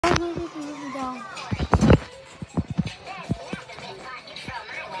Down.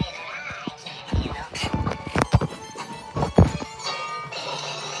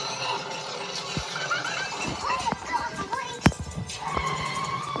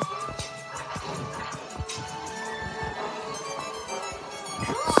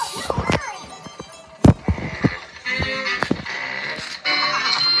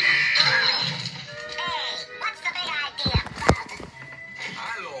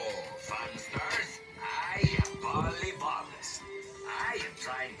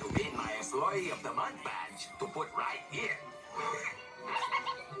 Of the month badge to put right here.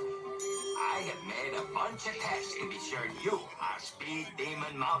 I have made a bunch of tests to be sure you are Speed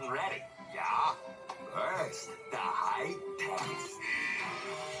Demon Mountain ready. Yeah? First, the height test.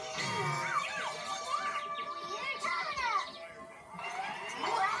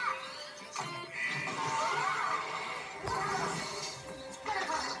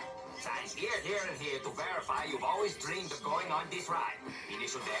 Signs here to verify you've always dreamed of going on this ride.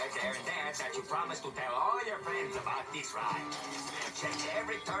 Initial there, and there that you promised to tell all your friends about this ride. Check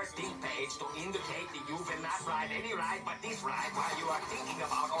every 13th page to indicate that you will not ride any ride but this ride while you are thinking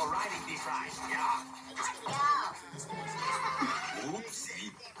about or riding this ride. Yeah?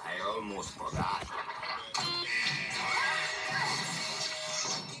 Oopsie, I almost forgot.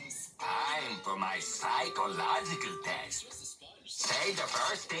 Time for my psychological test. Say the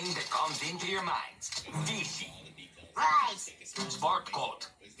first thing that comes into your mind. DC. Rides. Sport coat.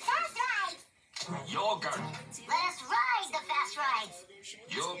 Fast rides. Yogurt. Let us ride the fast rides.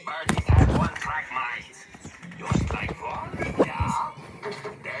 You birdies have one-track minds. Just like Wally, yeah?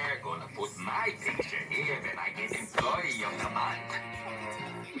 They're gonna put my picture here when I get Employee of the Month.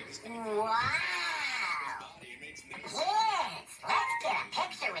 Wow. Yes, let's get a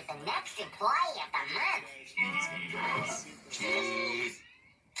picture with the next Employee of the Month. Cheese.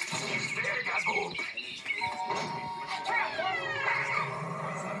 Vergaboop.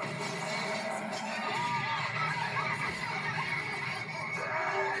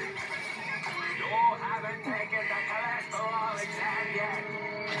 You haven't taken the cholesterol exam yet.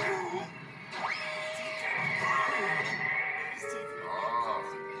 Oh,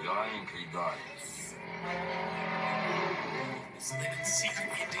 yankee guns. Living secret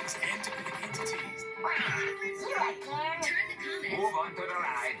endings and dependent entities. Wow, you again? Move on to the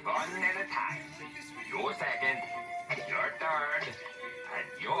right, one at a time. Your second, your third, and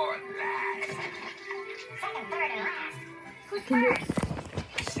your last. Second, third, and last.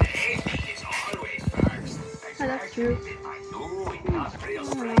 Safety is always first. Oh, that's true. With my new industrial Oh,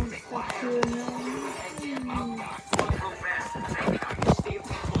 strength that's required. true.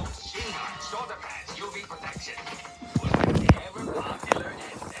 Machine gun, shoulder pads, UV protection. Was ever popular and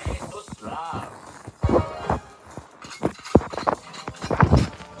endless love.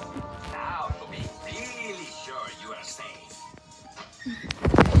 Now to be really sure you are safe.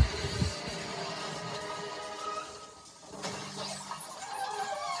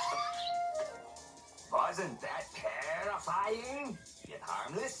 Wasn't that terrifying? Yet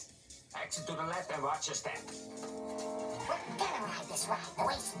harmless? Exit to the left and watch your step. We're gonna ride this ride the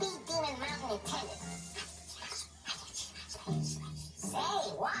way Speed Demon Mountain intended. Say,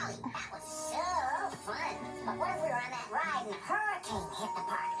 Wally, that was so fun. But what if we were on that ride and a hurricane hit the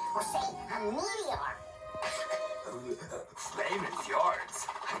park? Or say, a meteor? Flaming fjords.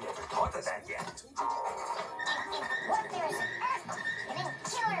 I never thought of that yet. And what if there is an earthquake and then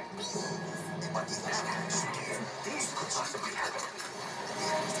killer bees? What's that? These could possibly happen.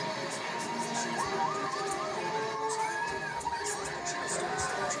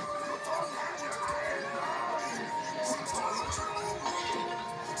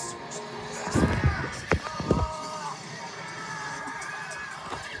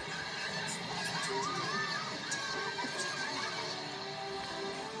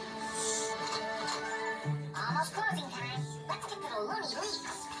 Almost closing time. Let's get to the Looney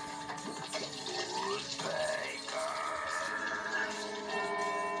Leaks.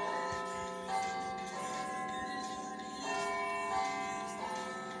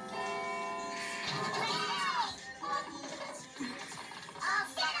 All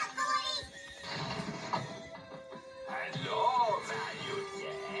set up, Woody. Hello, valued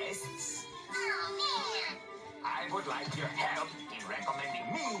guests. Oh, man. I would like your help in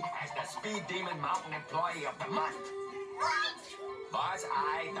recommending me as the Speed Demon Mountain Employee of the Month. What? Was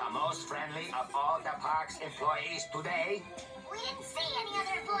I the most friendly of all the park's employees today? We didn't see any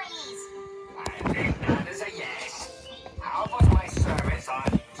other employees. I think that is a yes. How was my service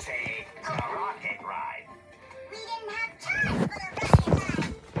on, say, the rocket ride? We didn't have time for the rocket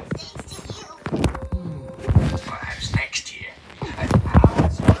ride. Thanks to you. Perhaps next year. And how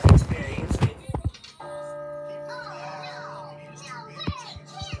was your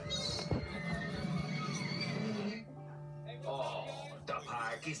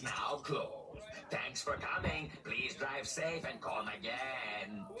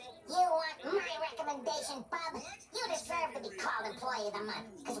to be called Employee of the Month.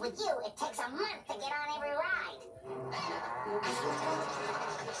 Because with you, it takes a month to get on every ride.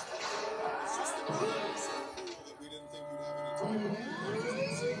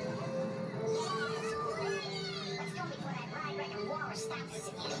 Let's go before that ride-wrecking walrus stops us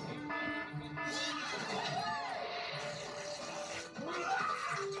again.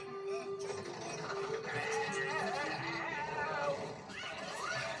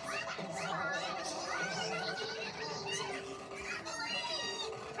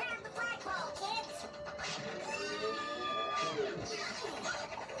 Grab the flagpole, kids!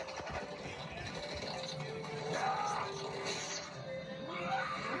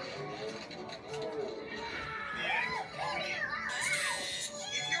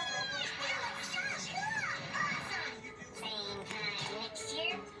 Same time next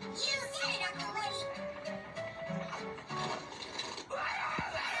year. You said it, Uncle Woody!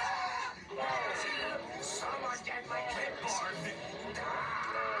 Someone get my clipboard.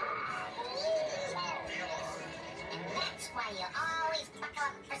 And that's why you always buckle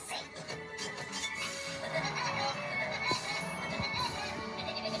up for safety.